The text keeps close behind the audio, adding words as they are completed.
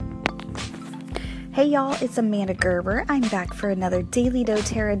Hey y'all, it's Amanda Gerber. I'm back for another Daily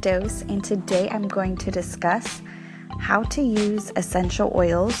doTERRA dose, and today I'm going to discuss how to use essential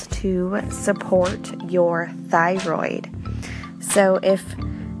oils to support your thyroid. So if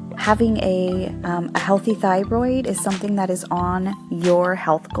having a healthy thyroid is something that is on your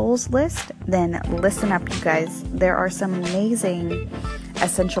health goals list, then listen up, you guys. There are some amazing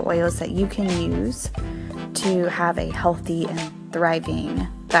essential oils that you can use to have a healthy and thriving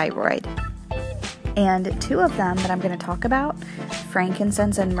thyroid. And two of them that I'm going to talk about,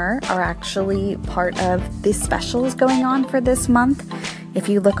 frankincense and myrrh, are actually part of the specials going on for this month. If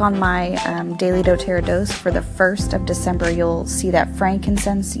you look on my Daily doTERRA dose for the 1st of December, you'll see that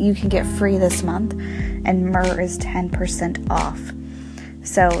frankincense you can get free this month, and myrrh is 10% off.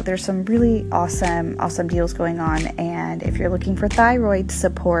 So there's some really awesome deals going on, and if you're looking for thyroid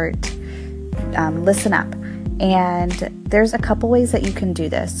support, listen up. And there's a couple ways that you can do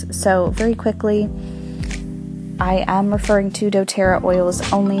this. So very quickly, I am referring to doTERRA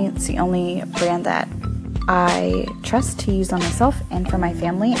oils only. It's the only brand that I trust to use on myself and for my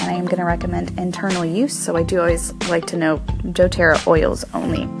family, and I am going to recommend internal use. So I do always like to know doTERRA oils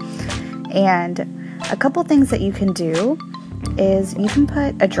only. And a couple things that you can do is you can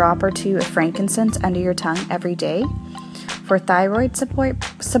put a drop or two of frankincense under your tongue every day for thyroid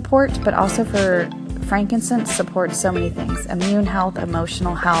support, but also for frankincense supports so many things: immune health,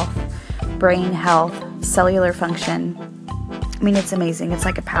 emotional health, brain health, cellular function. I mean, it's amazing. It's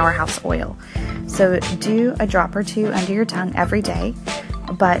like a powerhouse oil. So do a drop or two under your tongue every day.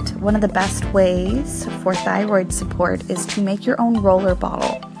 But one of the best ways for thyroid support is to make your own roller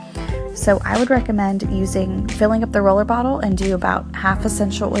bottle. So I would recommend filling up the roller bottle and do about half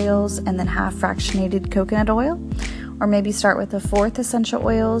essential oils and then half fractionated coconut oil. Or maybe start with the 4th essential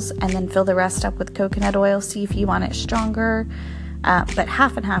oils and then fill the rest up with coconut oil. See if you want it stronger. But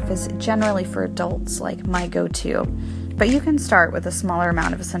half and half is generally for adults, like my go-to. But you can start with a smaller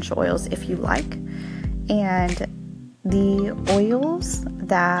amount of essential oils if you like. And the oils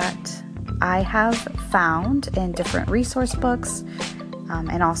that I have found in different resource books,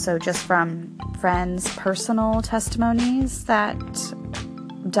 and also just from friends' personal testimonies that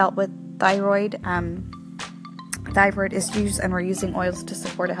dealt with thyroid issues and we're using oils to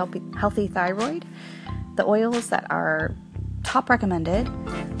support a healthy thyroid. The oils that are top recommended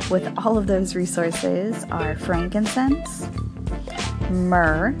with all of those resources are frankincense,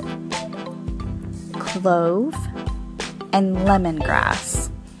 myrrh, clove, and lemongrass.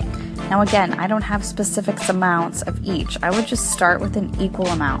 Now again, I don't have specific amounts of each. I would just start with an equal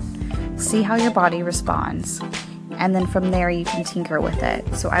amount. See how your body responds. And then from there you can tinker with it.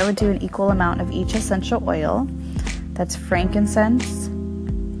 So I would do an equal amount of each essential oil. That's frankincense,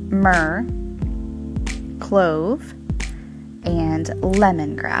 myrrh, clove, and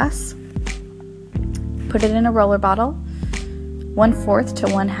lemongrass. Put it in a roller bottle, 1/4 to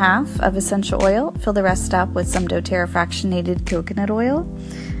 1/2 of essential oil. Fill the rest up with some doTERRA fractionated coconut oil,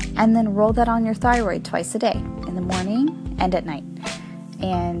 and then roll that on your thyroid twice a day, in the morning and at night.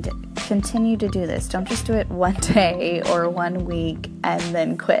 And continue to do this. Don't just do it one day or 1 week and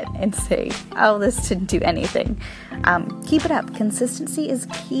then quit and say, oh, this didn't do anything. Keep it up. Consistency is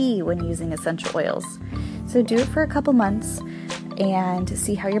key when using essential oils. So do it for a couple months and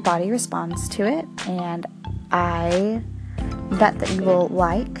see how your body responds to it. And I bet that you will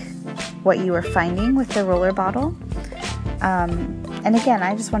like what you are finding with the roller bottle. And again,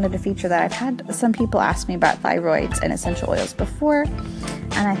 I just wanted to feature that. I've had some people ask me about thyroids and essential oils before,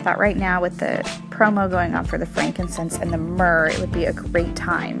 and I thought right now with the promo going on for the frankincense and the myrrh, it would be a great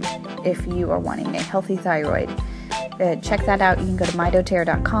time if you are wanting a healthy thyroid. Check that out. You can go to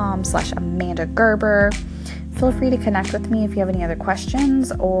mydoterra.com/Amanda Gerber. Feel free to connect with me if you have any other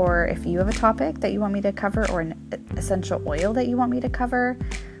questions, or if you have a topic that you want me to cover or an essential oil that you want me to cover.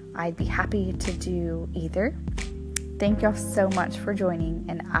 I'd be happy to do either. Thank y'all so much for joining,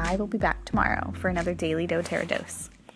 and I will be back tomorrow for another Daily doTERRA dose.